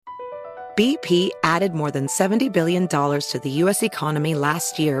BP added more than $70 billion to the U.S. economy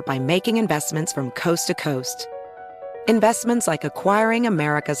last year by making investments from coast to coast. Investments like acquiring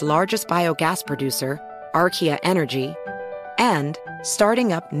America's largest biogas producer, Archaea Energy, and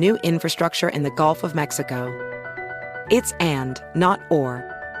starting up new infrastructure in the Gulf of Mexico. It's and, not or.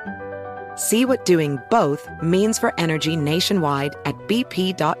 See what doing both means for energy nationwide at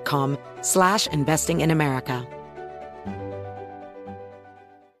bp.com/investing in America.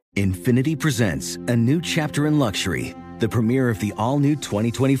 Infiniti presents a new chapter in luxury, the premiere of the all-new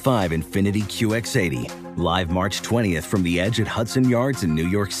 2025 Infiniti QX80, live March 20th from the Edge at Hudson Yards in New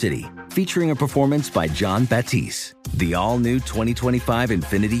York City, featuring a performance by John Batiste. The all-new 2025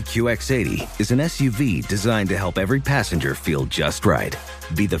 Infiniti QX80 is an SUV designed to help every passenger feel just right.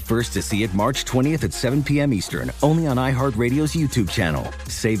 Be the first to see it March 20th at 7 p.m. Eastern, only on iHeartRadio's YouTube channel.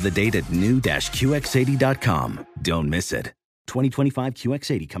 Save the date at new-QX80.com. Don't miss it. 2025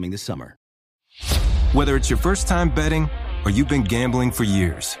 QX80 coming this summer. Whether it's your first time betting or you've been gambling for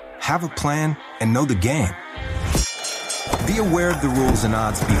years, have a plan and know the game. Be aware of the rules and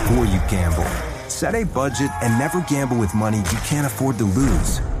odds before you gamble. Set a budget and never gamble with money you can't afford to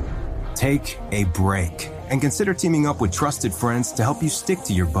lose. Take a break and consider teaming up with trusted friends to help you stick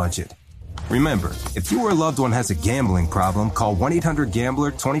to your budget. Remember, if you or a loved one has a gambling problem, call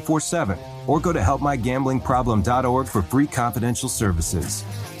 1-800-GAMBLER 24/7 or go to helpmygamblingproblem.org for free confidential services.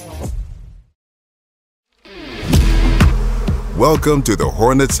 Welcome to the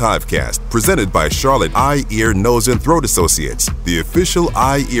Hornets Hivecast, presented by Charlotte Eye, Ear, Nose, and Throat Associates, the official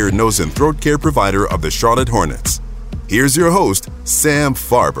eye, ear, nose, and throat care provider of the Charlotte Hornets. Here's your host, Sam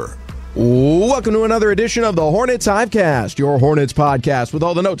Farber. Welcome to another edition of the Hornets Hivecast, your Hornets podcast with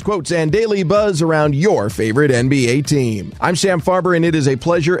all the notes, quotes, and daily buzz around your favorite NBA team. I'm Sam Farber, and it is a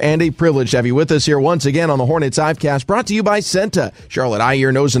pleasure and a privilege to have you with us here once again on the Hornets Hivecast, brought to you by Senta, Charlotte Eye,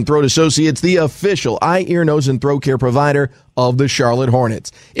 Ear, Nose, and Throat Associates, the official eye, ear, nose, and throat care provider of the Charlotte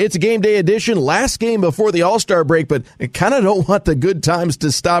Hornets. It's a game day edition, last game before the All-Star break, but I kind of don't want the good times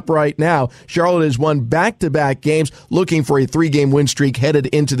to stop right now. Charlotte has won back-to-back games, looking for a 3-game win streak headed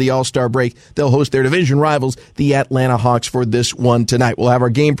into the All-Star break. They'll host their division rivals, the Atlanta Hawks, for this one tonight. We'll have our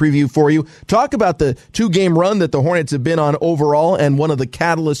game preview for you, talk about the 2-game run that the Hornets have been on overall and one of the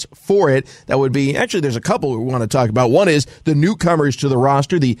catalysts for it. That would be, actually, there's a couple we want to talk about. One is the newcomers to the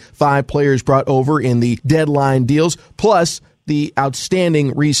roster, the 5 players brought over in the deadline deals, plus the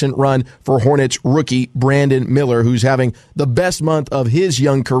outstanding recent run for Hornets rookie Brandon Miller, who's having the best month of his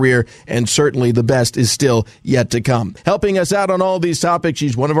young career, and certainly the best is still yet to come. Helping us out on all these topics,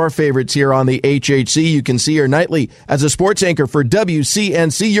 she's one of our favorites here on the HHC. You can see her nightly as a sports anchor for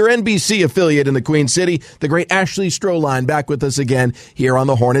WCNC, your NBC affiliate in the Queen City, the great Ashley Stroehlein, back with us again here on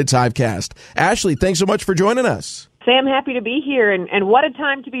the Hornets Hivecast. Ashley, thanks so much for joining us. Sam, happy to be here, and what a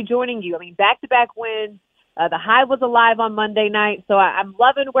time to be joining you. I mean, back-to-back wins. The Hive was alive on Monday night, so I'm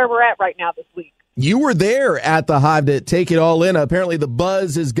loving where we're at right now this week. You were there at the Hive to take it all in. Apparently the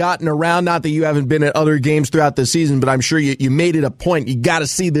buzz has gotten around. Not that you haven't been at other games throughout the season, but I'm sure you made it a point. You got to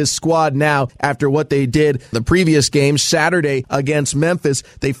see this squad now after what they did the previous game. Saturday against Memphis,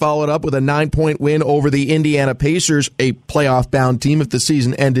 they followed up with a 9-point win over the Indiana Pacers, a playoff-bound team if the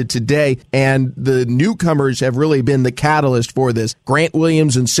season ended today. And the newcomers have really been the catalyst for this. Grant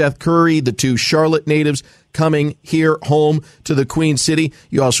Williams and Seth Curry, the 2 Charlotte natives, coming here home to the Queen City.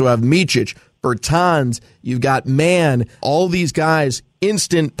 You also have Micic, Bertans, you've got Mann, all these guys,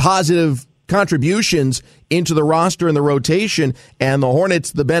 instant positive contributions into the roster and the rotation, and the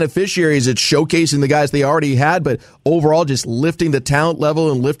Hornets, the beneficiaries. It's showcasing the guys they already had, but overall just lifting the talent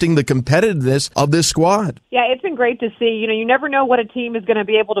level and lifting the competitiveness of this squad. Yeah, it's been great to see. You know, you never know what a team is going to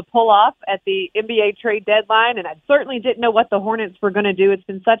be able to pull off at the NBA trade deadline, and I certainly didn't know what the Hornets were going to do. It's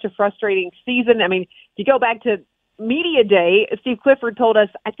been such a frustrating season. I mean, if you go back to Media Day, Steve Clifford told us,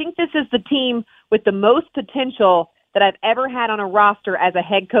 I think this is the team with the most potential that I've ever had on a roster as a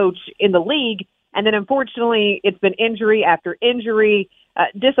head coach in the league. And then, unfortunately, it's been injury after injury,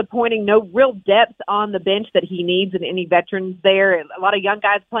 disappointing, no real depth on the bench that he needs and any veterans there. And a lot of young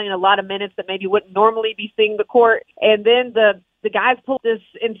guys playing a lot of minutes that maybe wouldn't normally be seeing the court. And then the guys pulled this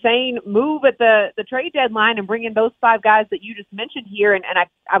insane move at the trade deadline and bring in those 5 guys that you just mentioned here. And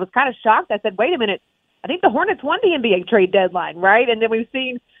I was kind of shocked. I said, wait a minute. I think the Hornets won the NBA trade deadline, right? And then we've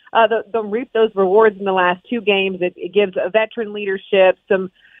seen them reap those rewards in the last 2 games. It gives a veteran leadership,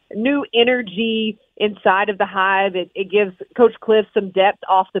 some new energy inside of the Hive. It gives Coach Cliff some depth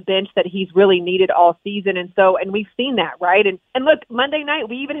off the bench that he's really needed all season. And we've seen that, right? And look, Monday night,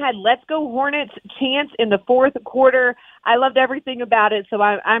 we even had Let's Go Hornets chants in the 4th quarter. I loved everything about it. So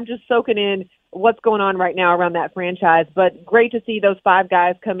I'm just soaking in what's going on right now around that franchise. But great to see those 5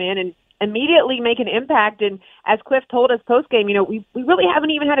 guys come in. And immediately make an impact. And as Cliff told us post-game, we really haven't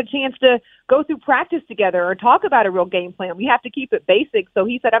even had a chance to go through practice together or talk about a real game plan. We have to keep it basic. So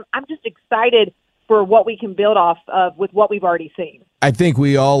he said, I'm just excited for what we can build off of with what we've already seen. I think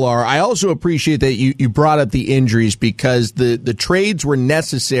we all are. I also appreciate that you brought up the injuries, because the trades were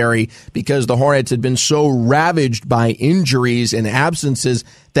necessary because the Hornets had been so ravaged by injuries and absences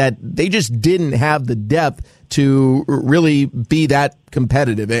that they just didn't have the depth to really be that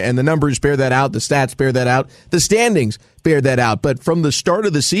competitive. And the numbers bear that out. The stats bear that out. The standings bear that out. But from the start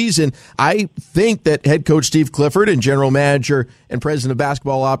of the season, I think that head coach Steve Clifford and general manager and president of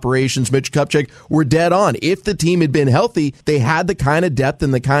basketball operations Mitch Kupchak were dead on. If the team had been healthy, they had the kind of depth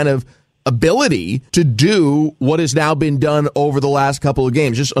and the kind of ability to do what has now been done over the last couple of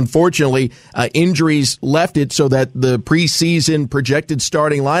games. Just unfortunately, injuries left it so that the preseason projected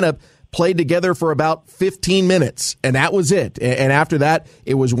starting lineup played together for about 15 minutes, and that was it. And after that,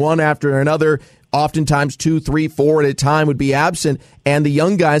 it was one after another. Oftentimes 2, 3, 4 at a time would be absent. And the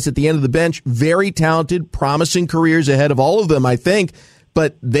young guys at the end of the bench, very talented, promising careers ahead of all of them, I think.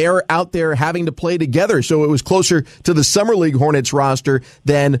 But they're out there having to play together. So it was closer to the Summer League Hornets roster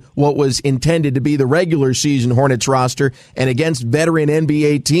than what was intended to be the regular season Hornets roster. And against veteran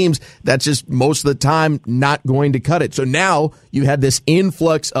NBA teams, that's just most of the time not going to cut it. So now you had this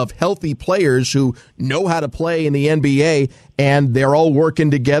influx of healthy players who know how to play in the NBA, and they're all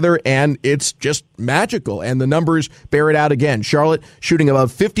working together, and it's just magical. And the numbers bear it out again. Charlotte shooting about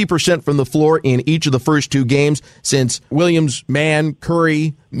 50% from the floor in each of the first two games since Williams, Mann,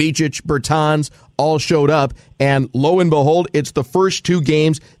 Curry, Micic, Bertans all showed up. And lo and behold, it's the first two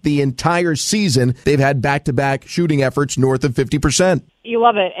games the entire season they've had back-to-back shooting efforts north of 50%. You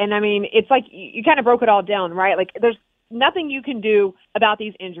love it. And, I mean, it's like you kind of broke it all down, right? Like, there's nothing you can do about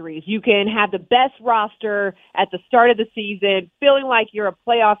these injuries. You can have the best roster at the start of the season, feeling like you're a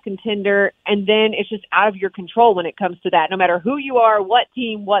playoff contender, and then it's just out of your control when it comes to that. No matter who you are, what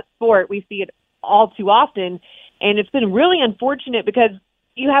team, what sport, we see it all too often. And it's been really unfortunate because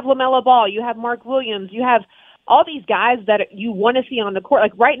you have LaMelo Ball, you have Mark Williams, you have all these guys that you want to see on the court.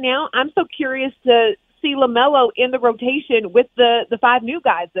 Like right now, I'm so curious to see LaMelo in the rotation with the five new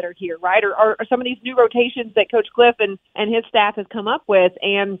guys that are here, right? Or some of these new rotations that Coach Cliff and his staff has come up with.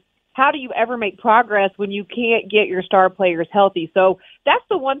 And how do you ever make progress when you can't get your star players healthy? So that's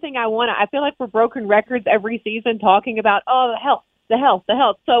the one thing I feel like we're broken records every season talking about, the health.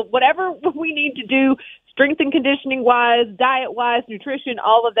 So whatever we need to do, strength and conditioning wise, diet wise, nutrition,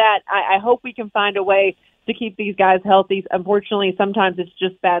 all of that, I hope we can find a way to keep these guys healthy. Unfortunately, sometimes it's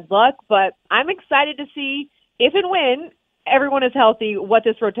just bad luck, but I'm excited to see if and when everyone is healthy, what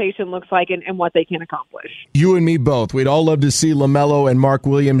this rotation looks like and what they can accomplish. You and me both. We'd all love to see LaMelo and Mark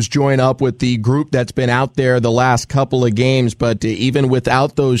Williams join up with the group that's been out there the last couple of games, but even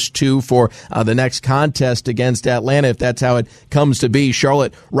without those two for the next contest against Atlanta, if that's how it comes to be,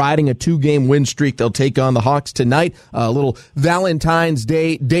 Charlotte riding a 2-game win streak. They'll take on the Hawks tonight. A little Valentine's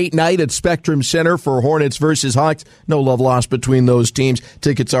Day date night at Spectrum Center for Hornets versus Hawks. No love lost between those teams.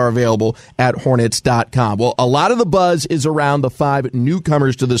 Tickets are available at Hornets.com. Well, a lot of the buzz is around the 5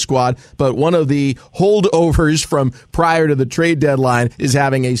 newcomers to the squad, but one of the holdovers from prior to the trade deadline is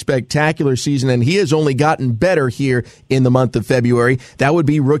having a spectacular season, and he has only gotten better here in the month of February. That would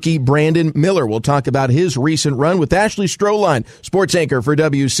be rookie Brandon Miller. We'll talk about his recent run with Ashley Stroehlein, sports anchor for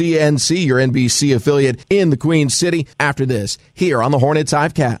WCNC, your NBC affiliate in the Queen City, after this, here on the Hornets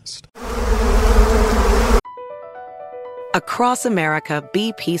Hivecast. Across America,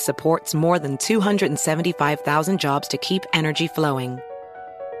 BP supports more than 275,000 jobs to keep energy flowing.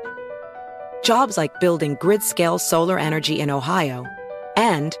 Jobs like building grid-scale solar energy in Ohio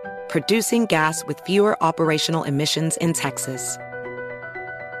and producing gas with fewer operational emissions in Texas.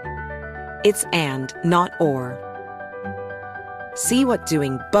 It's and, not or. See what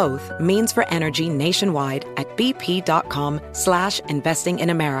doing both means for energy nationwide at bp.com/investing in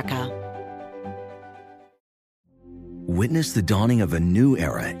America. Witness the dawning of a new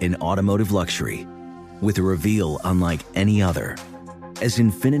era in automotive luxury with a reveal unlike any other as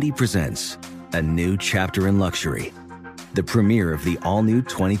Infiniti presents a new chapter in luxury, the premiere of the all-new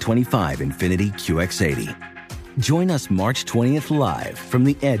 2025 Infiniti QX80. Join us March 20th live from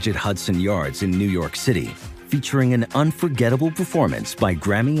the Edge at Hudson Yards in New York City, featuring an unforgettable performance by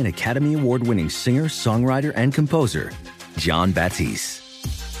Grammy and Academy Award-winning singer, songwriter, and composer, Jon Batiste.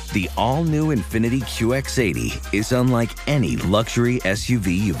 The all-new Infiniti QX80 is unlike any luxury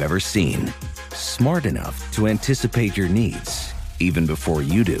SUV you've ever seen. Smart enough to anticipate your needs, even before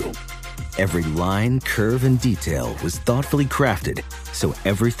you do. Every line, curve, and detail was thoughtfully crafted, so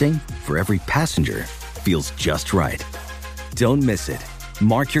everything for every passenger feels just right. Don't miss it.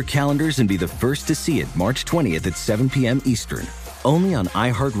 Mark your calendars and be the first to see it March 20th at 7 p.m. Eastern, only on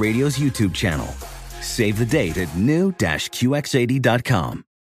iHeartRadio's YouTube channel. Save the date at new-QX80.com.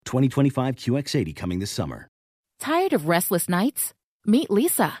 2025 QX80 coming this summer. Tired of restless nights? Meet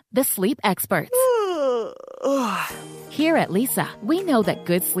Lisa, the sleep experts. Here at Lisa, we know that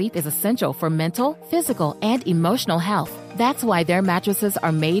good sleep is essential for mental, physical, and emotional health. That's why their mattresses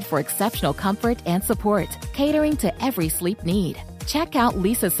are made for exceptional comfort and support, catering to every sleep need. Check out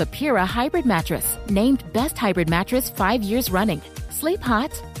Lisa's Sapira Hybrid Mattress, named Best Hybrid Mattress 5 years running. Sleep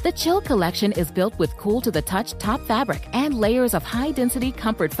hot? The Chill Collection is built with cool-to-the-touch top fabric and layers of high-density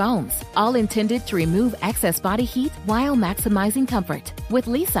comfort foams, all intended to remove excess body heat while maximizing comfort. With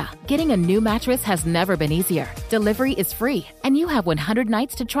Lisa, getting a new mattress has never been easier. Delivery is free, and you have 100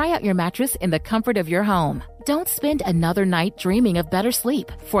 nights to try out your mattress in the comfort of your home. Don't spend another night dreaming of better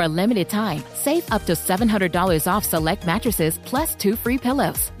sleep. For a limited time, save up to $700 off select mattresses plus 2 free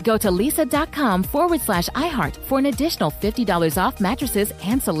pillows. Go to lisa.com/iHeart for an additional $50 off mattresses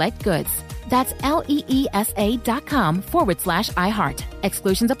and select goods. That's LEESA.com/iHeart.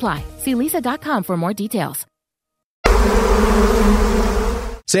 Exclusions apply. See lisa.com for more details.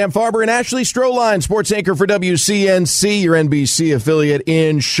 Sam Farber and Ashley Stroehlein, sports anchor for WCNC, your NBC affiliate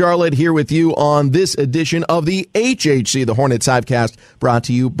in Charlotte, here with you on this edition of the HHC, the Hornets Hivecast, brought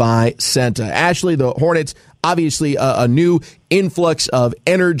to you by Senta. Ashley, the Hornets, obviously a new influx of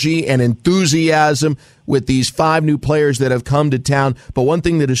energy and enthusiasm with these 5 new players that have come to town. But one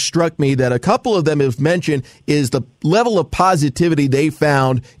thing that has struck me that a couple of them have mentioned is the level of positivity they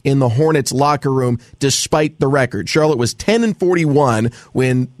found in the Hornets locker room despite the record. Charlotte was 10-41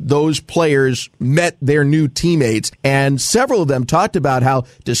 when those players met their new teammates, and several of them talked about how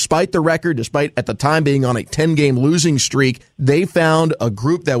despite the record, despite at the time being on a 10-game losing streak, they found a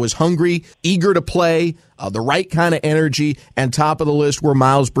group that was hungry, eager to play, the right kind of energy, and top of the list were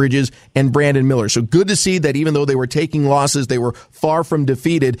Miles Bridges and Brandon Miller. So good to see that even though they were taking losses, they were far from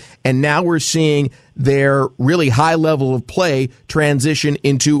defeated, and now we're seeing their really high level of play transition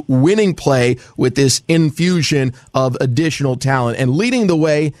into winning play with this infusion of additional talent. And leading the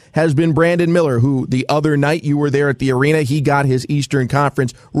way has been Brandon Miller, who the other night you were there at the arena. He got his Eastern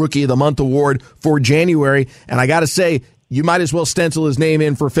Conference Rookie of the Month award for January. And I got to say, you might as well stencil his name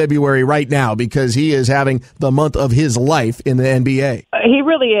in for February right now because he is having the month of his life in the NBA. He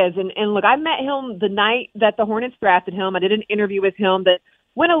really is. And look, I met him the night that the Hornets drafted him. I did an interview with him that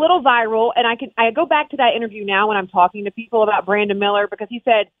went a little viral, and I go back to that interview now when I'm talking to people about Brandon Miller because he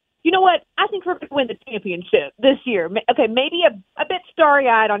said, you know what, I think we're going to win the championship this year. Okay, maybe a bit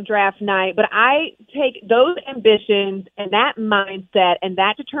starry-eyed on draft night, but I take those ambitions and that mindset and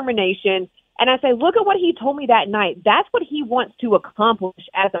that determination, and I say, look at what he told me that night. That's what he wants to accomplish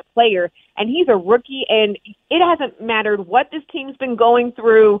as a player, and he's a rookie, and it hasn't mattered what this team's been going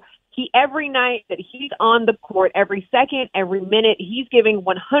through. Every night that he's on the court, every second, every minute, he's giving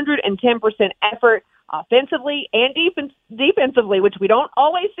 110% effort offensively and defensively, which we don't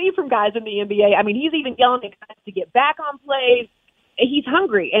always see from guys in the NBA. I mean, he's even yelling at guys to get back on plays. He's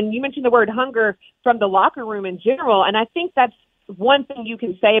hungry. And you mentioned the word hunger from the locker room in general, and I think that's one thing you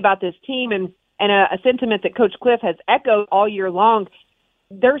can say about this team and a sentiment that Coach Cliff has echoed all year long.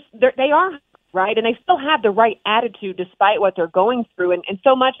 They are right, and they still have the right attitude despite what they're going through, and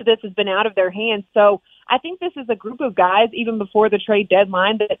so much of this has been out of their hands. So I think this is a group of guys, even before the trade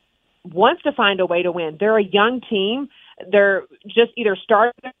deadline, that wants to find a way to win. They're a young team. They're just either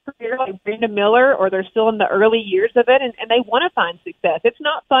starting their career like Brandon Miller or they're still in the early years of it, and they want to find success. It's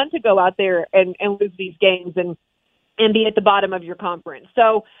not fun to go out there and lose these games and be at the bottom of your conference.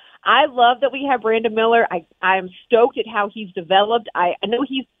 So I love that we have Brandon Miller. I am stoked at how he's developed. I know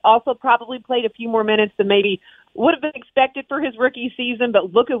he's also probably played a few more minutes than maybe would have been expected for his rookie season,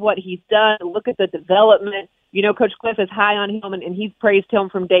 but look at what he's done. Look at the development. You know, Coach Cliff is high on him, and he's praised him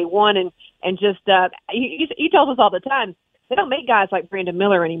from day one. And just he tells us all the time, they don't make guys like Brandon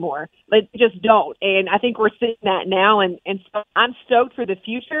Miller anymore. They just don't. And I think we're seeing that now. And so I'm stoked for the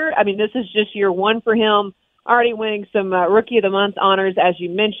future. I mean, this is just year one for him. Already winning some Rookie of the Month honors, as you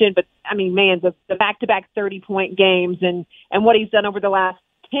mentioned. But, I mean, man, the back-to-back 30-point games and what he's done over the last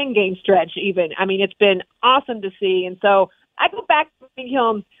 10-game stretch even. I mean, it's been awesome to see. And so I go back to seeing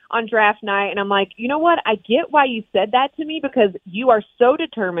him on draft night, and I'm like, you know what? I get why you said that to me because you are so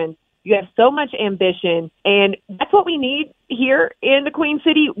determined. You have so much ambition, and that's what we need here in the Queen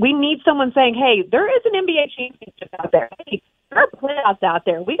City. We need someone saying, hey, there is an NBA championship out there. Hey, there are playoffs out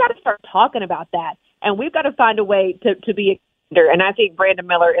there. We got to start talking about that. And we've got to find a way to be a contender. And I think Brandon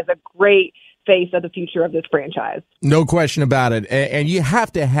Miller is a great face of the future of this franchise. No question about it. And you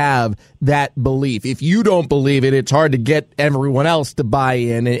have to have that belief. If you don't believe it, it's hard to get everyone else to buy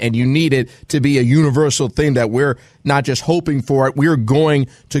in, and you need it to be a universal thing that we're not just hoping for it. We're going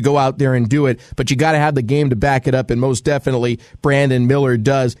to go out there and do it, but you got to have the game to back it up, and most definitely Brandon Miller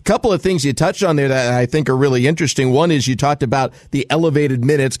does. A couple of things you touched on there that I think are really interesting. One is you talked about the elevated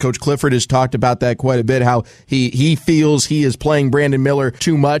minutes. Coach Clifford has talked about that quite a bit, how he feels he is playing Brandon Miller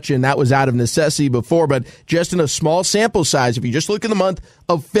too much, and that was out of necessity before, but just in a small sample size, if you just look at the month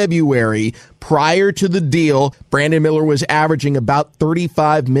of February, prior to the deal, Brandon Miller was averaging about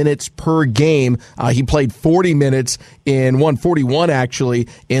 35 minutes per game. He played 40 minutes in 141 actually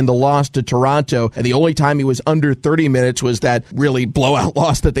in the loss to Toronto, and the only time he was under 30 minutes was that really blowout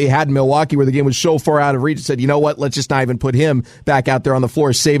loss that they had in Milwaukee where the game was so far out of reach. It said, you know what, let's just not even put him back out there on the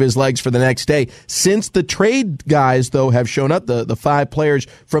floor, save his legs for the next day. Since the trade guys, though, have shown up, the 5 players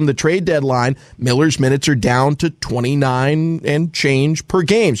from the trade deadline, Miller's minutes are down to 29 and change per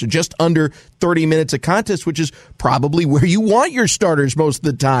game, so just under 30 minutes a contest, which is probably where you want your starters most of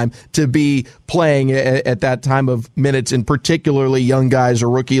the time to be playing at that time of minutes, and particularly young guys, a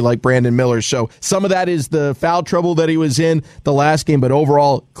rookie like Brandon Miller. So some of that is the foul trouble that he was in the last game, but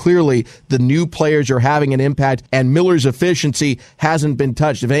overall, clearly the new players are having an impact, and Miller's efficiency hasn't been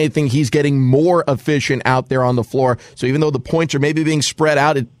touched. If anything, he's getting more efficient out there on the floor. So even though the points are maybe being spread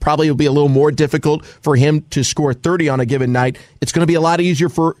out, it probably will be a little more difficult for him to score 30 on a given night. It's going to be a lot easier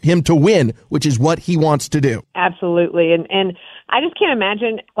for him to win, which is what he wants to do. Absolutely. And I just can't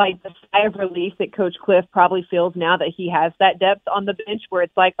imagine like the sigh of relief that Coach Cliff probably feels now that he has that depth on the bench where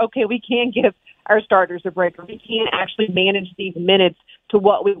it's like, okay, we can give our starters a break, or we can actually manage these minutes to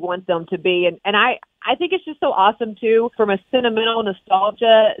what we want them to be. And I think it's just so awesome too, from a sentimental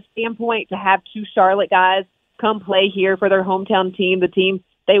nostalgia standpoint, to have 2 Charlotte guys come play here for their hometown team, the team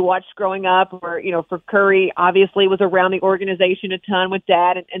they watched growing up, or, you know, for Curry, obviously was around the organization a ton with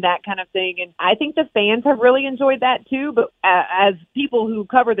Dad and that kind of thing. And I think the fans have really enjoyed that too. But as people who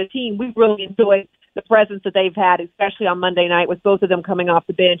cover the team, we've really enjoyed the presence that they've had, especially on Monday night with both of them coming off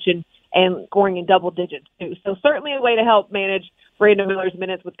the bench and scoring in double digits too. So certainly a way to help manage Brandon Miller's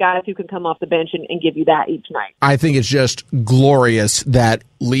minutes with guys who can come off the bench and give you that each night. I think it's just glorious that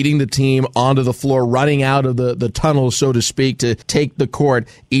leading the team onto the floor, running out of the tunnel, so to speak, to take the court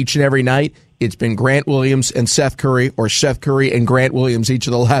each and every night. It's been Grant Williams and Seth Curry, or Seth Curry and Grant Williams each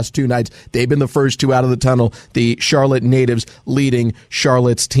of the last 2 nights. They've been the first 2 out of the tunnel. The Charlotte natives leading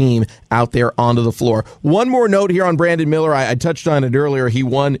Charlotte's team out there onto the floor. One more note here on Brandon Miller. I touched on it earlier. He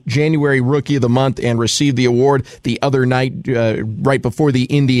won January Rookie of the Month and received the award the other night right before the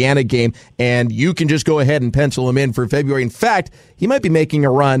Indiana game. And you can just go ahead and pencil him in for February. In fact, he might be making a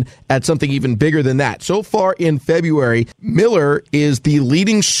run at something even bigger than that. So far in February, Miller is the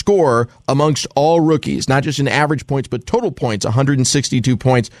leading scorer amongst all rookies, not just in average points, but total points, 162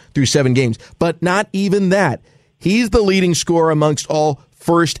 points through 7 games. But not even that. He's the leading scorer amongst all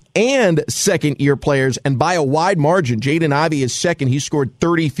first and second year players, and by a wide margin. Jaden Ivey is second. He scored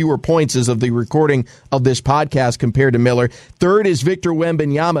 30 fewer points as of the recording of this podcast compared to Miller. Third is Victor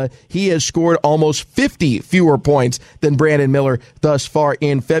Wembanyama. He has scored almost 50 fewer points than Brandon Miller thus far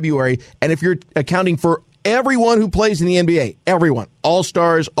in February. And if you're accounting for everyone who plays in the NBA, everyone,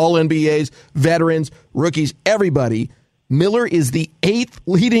 all-stars, all-NBAs, veterans, rookies, everybody, Miller is the 8th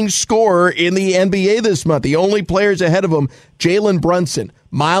leading scorer in the NBA this month. The only players ahead of him, Jalen Brunson,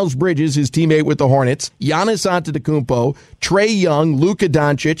 Miles Bridges, his teammate with the Hornets, Giannis Antetokounmpo, Trae Young, Luka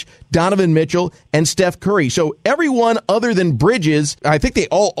Doncic, Donovan Mitchell, and Steph Curry. So everyone other than Bridges, I think they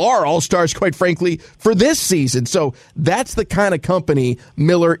all are all-stars, quite frankly, for this season. So that's the kind of company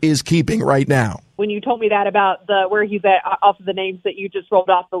Miller is keeping right now. When you told me that about where he's at off of the names that you just rolled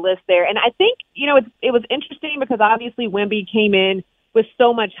off the list there. And I think, it was interesting because obviously Wemby came in with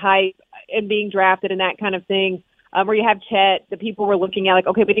so much hype and being drafted and that kind of thing, where you have Chet, the people were looking at like,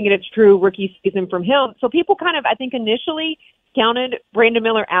 okay, we didn't get a true rookie season from him. So people kind of, I think, initially counted Brandon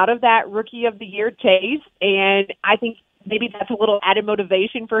Miller out of that rookie of the year chase. And I think maybe that's a little added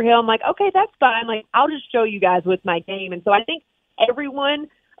motivation for him. Like, okay, that's fine. Like, I'll just show you guys with my game. And so I think everyone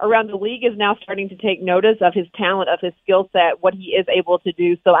around the league is now starting to take notice of his talent, of his skill set, what he is able to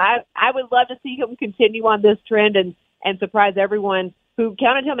do. So I would love to see him continue on this trend and surprise everyone who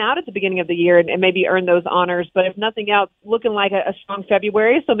counted him out at the beginning of the year and maybe earn those honors. But if nothing else, looking like a strong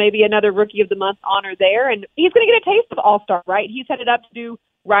February, so maybe another Rookie of the Month honor there. And he's going to get a taste of All-Star, right? He's headed up to do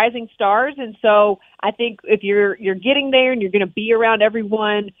Rising Stars. And so I think if you're getting there and you're going to be around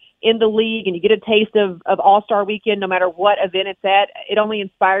everyone in the league and you get a taste of All-Star Weekend, no matter what event it's at, it only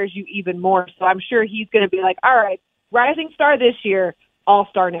inspires you even more. So I'm sure he's going to be like, all right, Rising Star this year,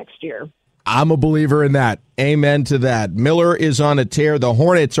 All-Star next year. I'm a believer in that. Amen to that. Miller is on a tear. The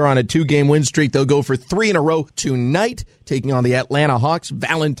Hornets are on a 2-game win streak. They'll go for 3 in a row tonight, taking on the Atlanta Hawks.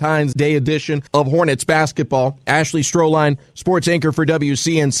 Valentine's Day edition of Hornets basketball. Ashley Stroehlein, sports anchor for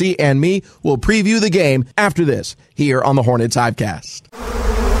WCNC, and me will preview the game after this here on the Hornets Hivecast.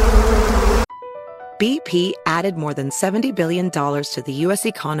 BP added more than $70 billion to the U.S.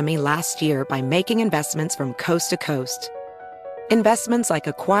 economy last year by making investments from coast to coast. Investments like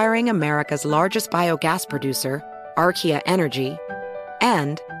acquiring America's largest biogas producer, Archaea Energy,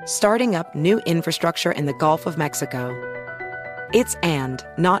 and starting up new infrastructure in the Gulf of Mexico. It's and,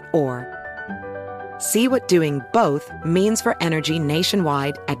 not or. See what doing both means for energy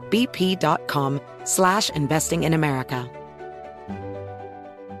nationwide at bp.com/investing in America.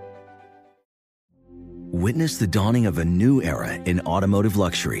 Witness the dawning of a new era in automotive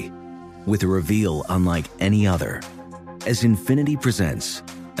luxury with a reveal unlike any other as Infiniti presents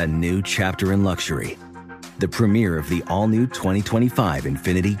a new chapter in luxury, the premiere of the all-new 2025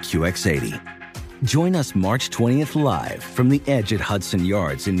 Infiniti QX80. Join us March 20th live from the Edge at Hudson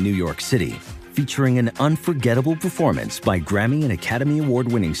Yards in New York City, featuring an unforgettable performance by Grammy and Academy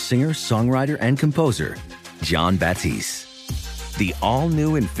Award-winning singer, songwriter, and composer, Jon Batiste. The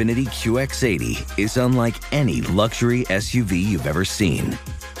all-new Infiniti QX80 is unlike any luxury SUV you've ever seen.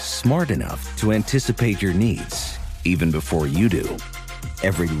 Smart enough to anticipate your needs, even before you do.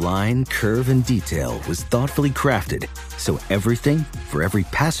 Every line, curve, and detail was thoughtfully crafted, so everything for every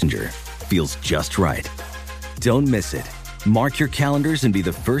passenger feels just right. Don't miss it. Mark your calendars and be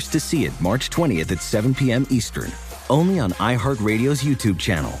the first to see it March 20th at 7 p.m. Eastern, only on iHeartRadio's YouTube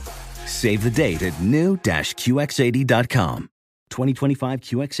channel. Save the date at new-QX80.com. 2025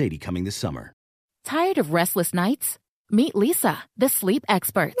 QX80 coming this summer. Tired of restless nights? Meet Lisa, the sleep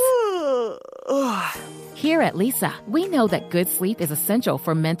experts. Here at Lisa, we know that good sleep is essential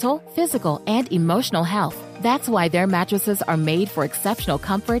for mental, physical, and emotional health. That's why their mattresses are made for exceptional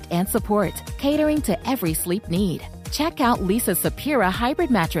comfort and support, catering to every sleep need. Check out Lisa's Sapira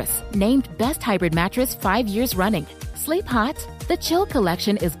Hybrid Mattress, named Best Hybrid Mattress 5 years running. Sleep hot? The Chill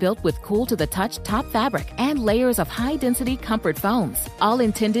Collection is built with cool-to-the-touch top fabric and layers of high-density comfort foams, all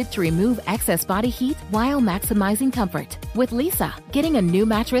intended to remove excess body heat while maximizing comfort. With Lisa, getting a new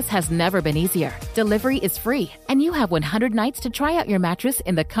mattress has never been easier. Delivery is free, and you have 100 nights to try out your mattress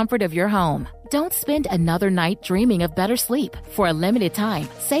in the comfort of your home. Don't spend another night dreaming of better sleep. For a limited time,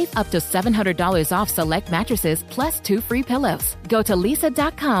 save up to $700 off select mattresses plus 2 free pillows. Go to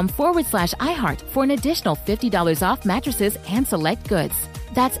lisa.com/iHeart for an additional $50 off mattresses and select goods.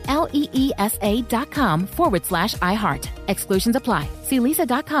 That's LEESA.com/iHeart. Exclusions apply. See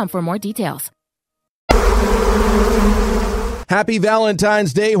lisa.com for more details. Happy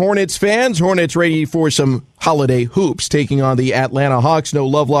Valentine's Day, Hornets fans. Hornets ready for some holiday hoops, taking on the Atlanta Hawks. No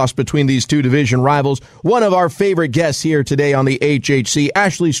love lost between these two division rivals. One of our favorite guests here today on the HHC,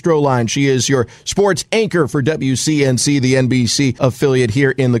 Ashley Stroehlein. She is your sports anchor for WCNC, the NBC affiliate here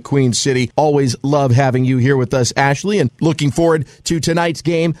in the Queen City. Always love having you here with us, Ashley, and looking forward to tonight's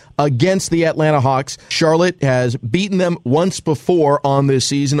game against the Atlanta Hawks. Charlotte has beaten them once before on this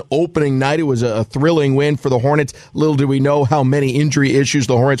season. Opening night, it was a thrilling win for the Hornets. Little did we know how many injury issues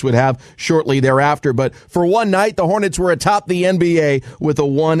the Hornets would have shortly thereafter, but for one night, the Hornets were atop the NBA with a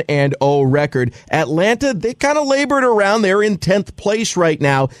 1-0 record. Atlanta, they kind of labored around. They're in 10th place right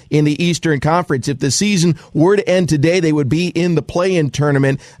now in the Eastern Conference. If the season were to end today, they would be in the play-in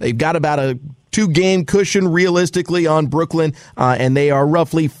tournament. They've got about a 2-game cushion realistically on Brooklyn, and they are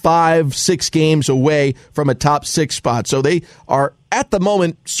roughly 5-6 games away from a top 6 spot. So they are at the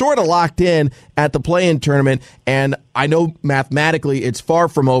moment sort of locked in at the play-in tournament, and I know mathematically it's far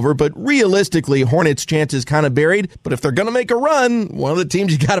from over, but realistically, Hornets' chances kind of buried. But if they're going to make a run, one of the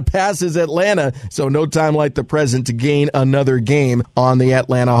teams you got to pass is Atlanta, so no time like the present to gain another game on the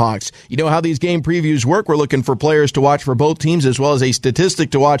Atlanta Hawks. You know how these game previews work. We're looking for players to watch for both teams as well as a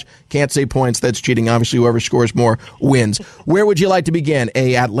statistic to watch. Can't say points, that's cheating. Obviously, whoever scores more wins. Where would you like to begin?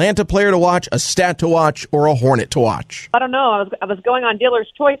 A Atlanta player to watch, a stat to watch, or a Hornet to watch? I don't know. I was going on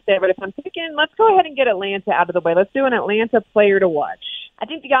dealer's choice there, but if I'm picking, let's go ahead and get Atlanta out of the way. Let's do an Atlanta player to watch. I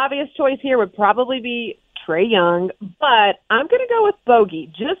think the obvious choice here would probably be Trae Young, but I'm going to go with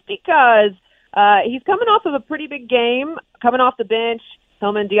Bogey just because he's coming off of a pretty big game, coming off the bench.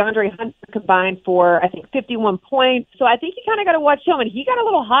 Him and DeAndre Hunter combined for, I think, 51 points. So I think you kind of got to watch him. And he got a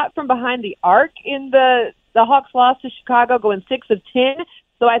little hot from behind the arc in the Hawks loss to Chicago, going 6 of 10.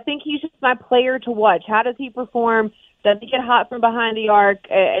 So I think he's just my player to watch. How does he perform Does he get hot from behind the arc,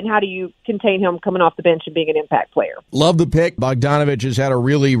 and how do you contain him coming off the bench and being an impact player? Love the pick. Bogdanovich has had a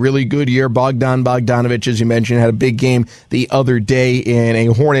really, really good year. Bogdanovich, as you mentioned, had a big game the other day in a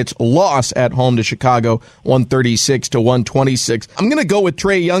Hornets loss at home to Chicago, 136-126. I'm going to go with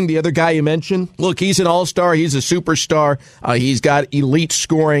Trae Young, the other guy you mentioned. Look, he's an all-star. He's a superstar. He's got elite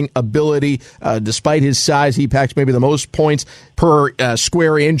scoring ability. Despite his size, he packs maybe the most points per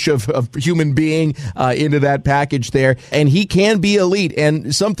square inch of human being into that package there. And he can be elite.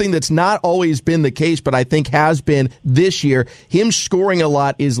 And something that's not always been the case, but I think has been this year, him scoring a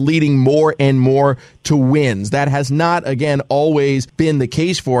lot is leading more and more to wins. That has not, again, always been the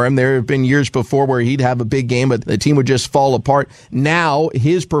case for him. There have been years before where he'd have a big game, but the team would just fall apart. Now,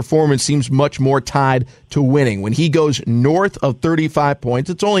 his performance seems much more tied to winning. When he goes north of 35 points,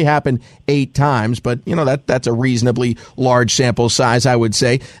 it's only happened 8 times, but that's a reasonably large sample size, I would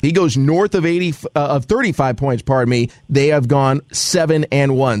say. He goes north of 35 points, they have gone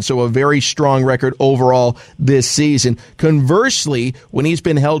 7-1, so a very strong record overall this season. Conversely, when he's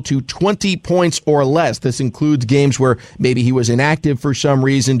been held to 20 points or less, this includes games where maybe he was inactive for some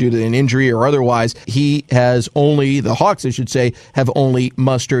reason due to an injury or otherwise, the Hawks, have only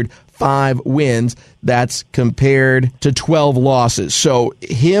mustered 5 wins. That's compared to 12 losses. So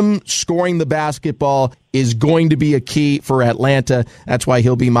him scoring the basketball is going to be a key for Atlanta. That's why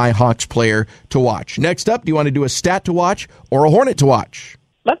he'll be my Hawks player to watch. Next up, do you want to do a stat to watch or a Hornet to watch?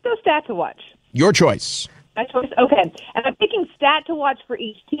 Let's go stat to watch. Your choice. My choice? Okay. Am I picking stat to watch for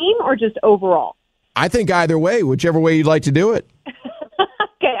each team or just overall? I think either way, whichever way you'd like to do it.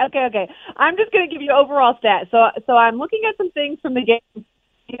 Okay. I'm just going to give you overall stat. So I'm looking at some things from the game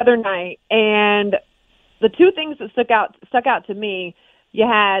the other night, and the 2 things that stuck out to me, you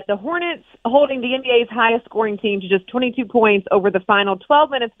had the Hornets holding the NBA's highest scoring team to just 22 points over the final 12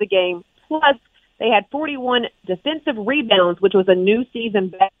 minutes of the game, plus they had 41 defensive rebounds, which was a new season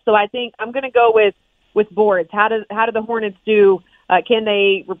best. So I think I'm going to go with boards. How do the Hornets do? Can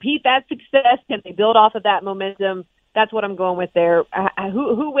they repeat that success? Can they build off of that momentum? That's what I'm going with there.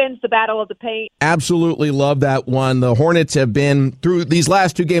 Who wins the battle of the paint? Absolutely love that one. The Hornets have been through these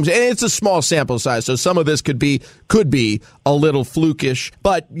last 2 games, and it's a small sample size, so some of this could be a little flukish,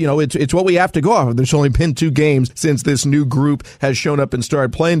 but it's what we have to go off of. There's only been 2 games since this new group has shown up and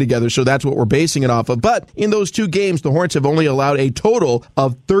started playing together, so that's what we're basing it off of. But in those 2 games, the Hornets have only allowed a total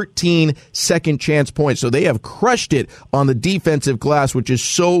of 13 second chance points, so they have crushed it on the defensive glass, which is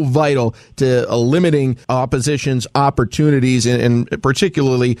so vital to limiting opposition's opportunities, and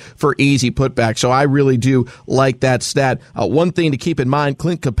particularly for easy putbacks. So I really do like that stat. One thing to keep in mind,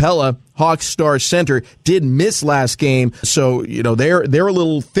 Clint Capella, Hawks star center, did miss last game, so they're a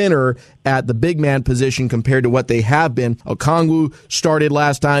little thinner at the big man position compared to what they have been. Okongwu started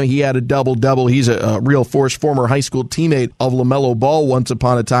last time. He had a double-double. He's a real force, former high school teammate of LaMelo Ball once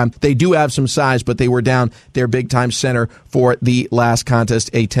upon a time. They do have some size, but they were down their big-time center for the last contest,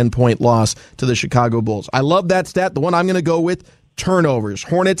 a 10-point loss to the Chicago Bulls. I love that stat. The one I'm going to go with, turnovers.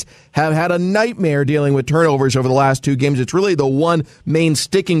 Hornets have had a nightmare dealing with turnovers over the last 2 games. It's really the one main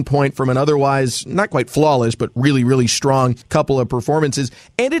sticking point from an otherwise not quite flawless, but really, really strong couple of performances.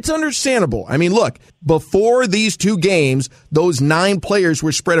 And it's understandable. I mean, look, before these 2 games, those 9 players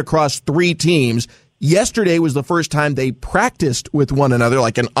were spread across 3 teams. Yesterday was the first time they practiced with one another,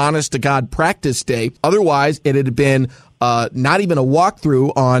 like an honest-to-God practice day. Otherwise, it had been not even a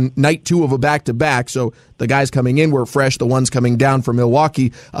walkthrough on night 2 of a back-to-back. So the guys coming in were fresh. The ones coming down from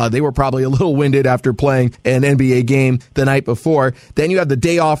Milwaukee, they were probably a little winded after playing an NBA game the night before. Then you have the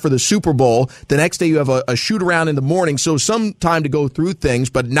day off for the Super Bowl. The next day you have a shoot-around in the morning, so some time to go through things,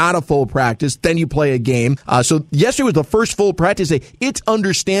 but not a full practice. Then you play a game. So yesterday was the first full practice day. It's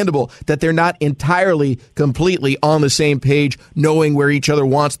understandable that they're not entirely, completely on the same page, knowing where each other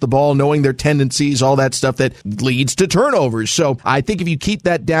wants the ball, knowing their tendencies, all that stuff that leads to turnovers. So I think if you keep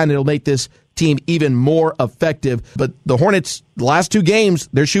that down, it'll make this team even more effective. But the Hornets, the last 2 games,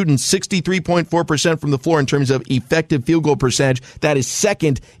 they're shooting 63.4% from the floor in terms of effective field goal percentage. That is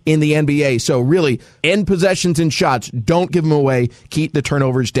second in the NBA. So really, end possessions and shots, don't give them away. Keep the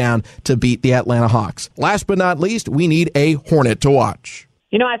turnovers down to beat the Atlanta Hawks. Last but not least, we need a Hornet to watch.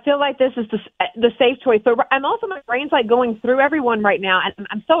 I feel like this is the safe choice. So I'm also, my brain's like going through everyone right now, and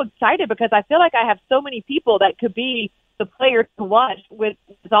I'm so excited because I feel like I have so many people that could be the player to watch with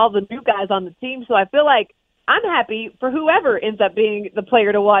all the new guys on the team. So I feel like I'm happy for whoever ends up being the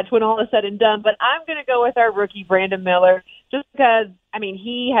player to watch when all is said and done. But I'm going to go with our rookie, Brandon Miller, just because,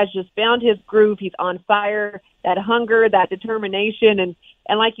 he has just found his groove. He's on fire, that hunger, that determination. And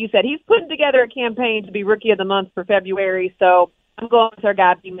like you said, he's putting together a campaign to be Rookie of the Month for February. So I'm going with our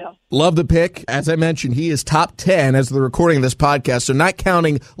guy, B-Mill. Love the pick. As I mentioned, he is top 10 as of the recording of this podcast, so not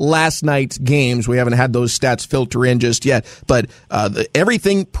counting last night's games. We haven't had those stats filter in just yet, but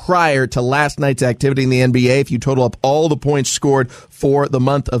everything prior to last night's activity in the NBA, if you total up all the points scored for the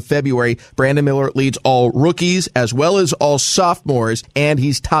month of February, Brandon Miller leads all rookies as well as all sophomores, and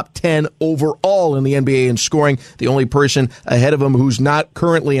he's top 10 overall in the NBA in scoring. The only person ahead of him who's not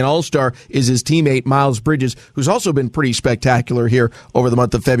currently an All-Star is his teammate, Miles Bridges, who's also been pretty spectacular here over the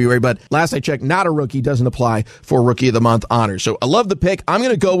month of February. But last I checked, not a rookie, doesn't apply for Rookie of the Month honors. So I love the pick. I'm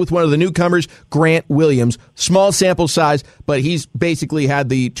going to go with one of the newcomers, Grant Williams. Small sample size, but he's basically had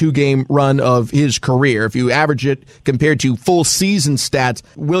the 2-game run of his career. If you average it compared to full season stats,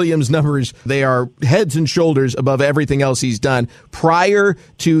 Williams' numbers, they are heads and shoulders above everything else he's done. Prior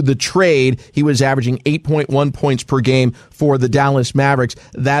to the trade, he was averaging 8.1 points per game for the Dallas Mavericks.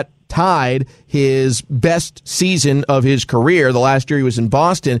 That tied his best season of his career. The last year he was in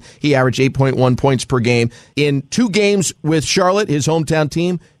Boston, he averaged 8.1 points per game. In 2 games with Charlotte, his hometown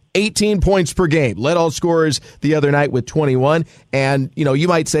team, 18 points per game. Led all scorers the other night with 21. And, you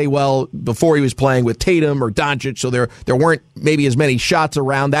might say, well, before he was playing with Tatum or Doncic, so there weren't maybe as many shots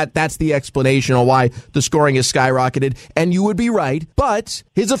around. That's the explanation on why the scoring has skyrocketed. And you would be right. But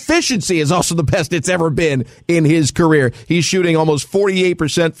his efficiency is also the best it's ever been in his career. He's shooting almost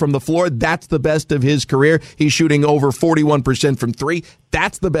 48% from the floor. That's the best of his career. He's shooting over 41% from 3.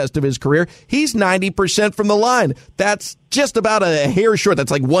 That's the best of his career. He's 90% from the line. That's just about a hair short.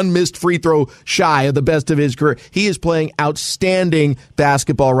 That's like 1 missed free throw shy of the best of his career. He is playing outstanding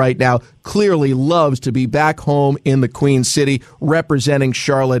basketball right now. Clearly loves to be back home in the Queen City representing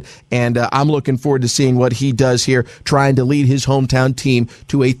Charlotte, and I'm looking forward to seeing what he does here, trying to lead his hometown team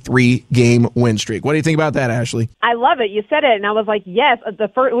to a 3-game win streak. What do you think about that, Ashley? I love it. You said it, and I was like, yes,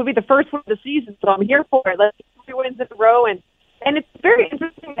 it will be the first one of the season, so I'm here for it. Let's get 3 wins in a row, and it's very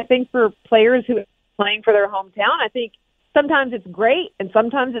interesting, I think, for players who are playing for their hometown. I think sometimes it's great and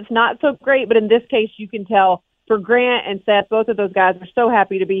sometimes it's not so great, but in this case you can tell for Grant and Seth, both of those guys are so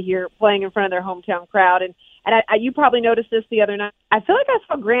happy to be here playing in front of their hometown crowd. And you probably noticed this the other night. I feel like I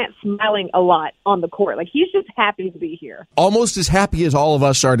saw Grant smiling a lot on the court. Like, he's just happy to be here. Almost as happy as all of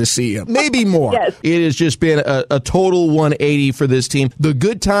us are to see him. Maybe more. Yes. It has just been a total 180 for this team. The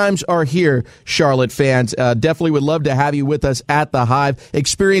good times are here, Charlotte fans. Definitely would love to have you with us at the Hive.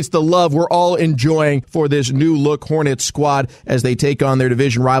 Experience the love we're all enjoying for this new look Hornets squad as they take on their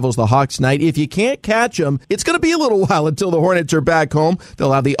division rivals, the Hawks, tonight. If you can't catch them, it's going to be a little while until the Hornets are back home.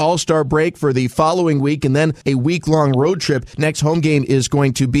 They'll have the All-Star break for the following week and then a week-long road trip. Next home game is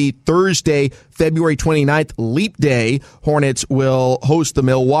going to be Thursday, February 29th, Leap Day. Hornets will host the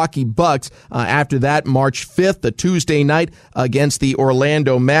Milwaukee Bucks. After that, March 5th, a Tuesday night against the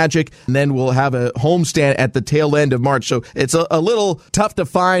Orlando Magic. And then we'll have a homestand at the tail end of March. So it's a little tough to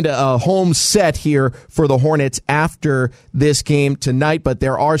find a home set here for the Hornets after this game tonight, but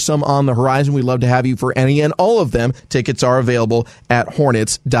there are some on the horizon. We'd love to have you for any and all of them. Tickets are available at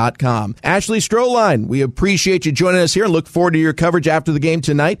Hornets.com. Ashley Stroehlein, we appreciate you joining us here and look forward to your coverage after the game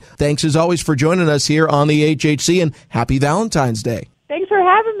tonight. Thanks as always for joining us here on the HHC, and happy Valentine's Day. Thanks for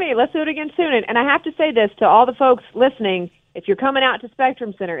having me. Let's do it again soon. And I have to say this to all the folks listening. If you're coming out to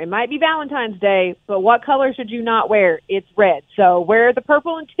Spectrum Center, it might be Valentine's Day, but what color should you not wear? It's red. So wear the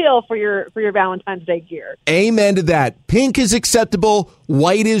purple and teal for your Valentine's Day gear. Amen to that. Pink is acceptable.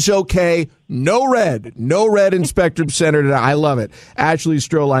 White is okay. No red in Spectrum Center today. I love it. Ashley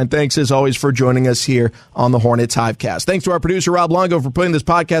Stroehlein, thanks as always for joining us here on the Hornets Hivecast. Thanks to our producer, Rob Longo, for putting this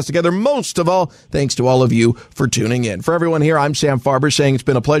podcast together. Most of all, thanks to all of you for tuning in. For everyone here, I'm Sam Farber saying it's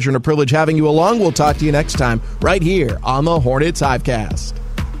been a pleasure and a privilege having you along. We'll talk to you next time right here on the Hornets Hivecast.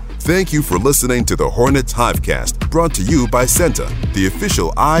 Thank you for listening to the Hornets Hivecast, brought to you by Senta, the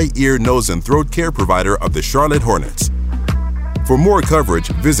official eye, ear, nose, and throat care provider of the Charlotte Hornets. For more coverage,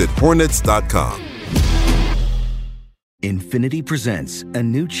 visit Hornets.com. Infiniti presents a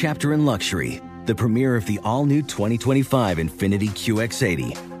new chapter in luxury, the premiere of the all-new 2025 Infiniti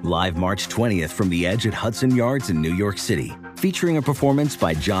QX80, live March 20th from the Edge at Hudson Yards in New York City, featuring a performance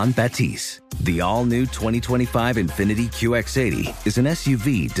by John Batiste. The all-new 2025 Infiniti QX80 is an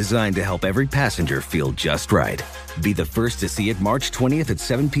SUV designed to help every passenger feel just right. Be the first to see it March 20th at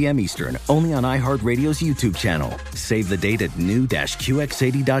 7 p.m. Eastern, only on iHeartRadio's YouTube channel. Save the date at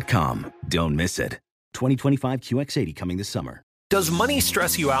new-QX80.com. Don't miss it. 2025 QX80 coming this summer. Does money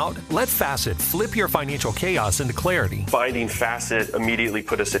stress you out? Let Facet flip your financial chaos into clarity. Finding Facet immediately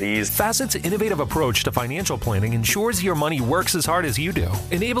put us at ease. Facet's innovative approach to financial planning ensures your money works as hard as you do,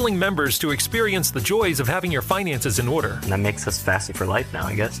 enabling members to experience the joys of having your finances in order. And that makes us Facet for life now,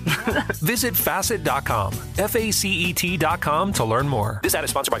 I guess. Visit Facet.com, FACET.com to learn more. This ad is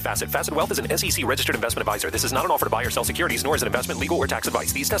sponsored by Facet. Facet Wealth is an SEC registered investment advisor. This is not an offer to buy or sell securities, nor is it investment, legal, or tax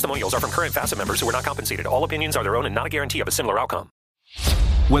advice. These testimonials are from current Facet members who are not compensated. All opinions are their own and not a guarantee of a similar outcome.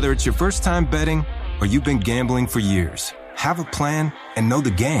 Whether it's your first time betting or you've been gambling for years, have a plan and know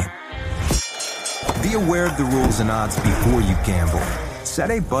the game. Be aware of the rules and odds before you gamble. Set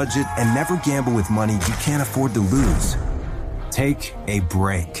a budget and never gamble with money you can't afford to lose. Take a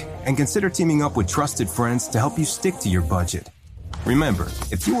break and consider teaming up with trusted friends to help you stick to your budget. Remember,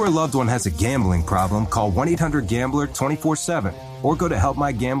 if you or a loved one has a gambling problem, call 1-800-GAMBLER 24/7 or go to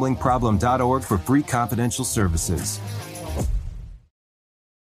helpmygamblingproblem.org for free confidential services.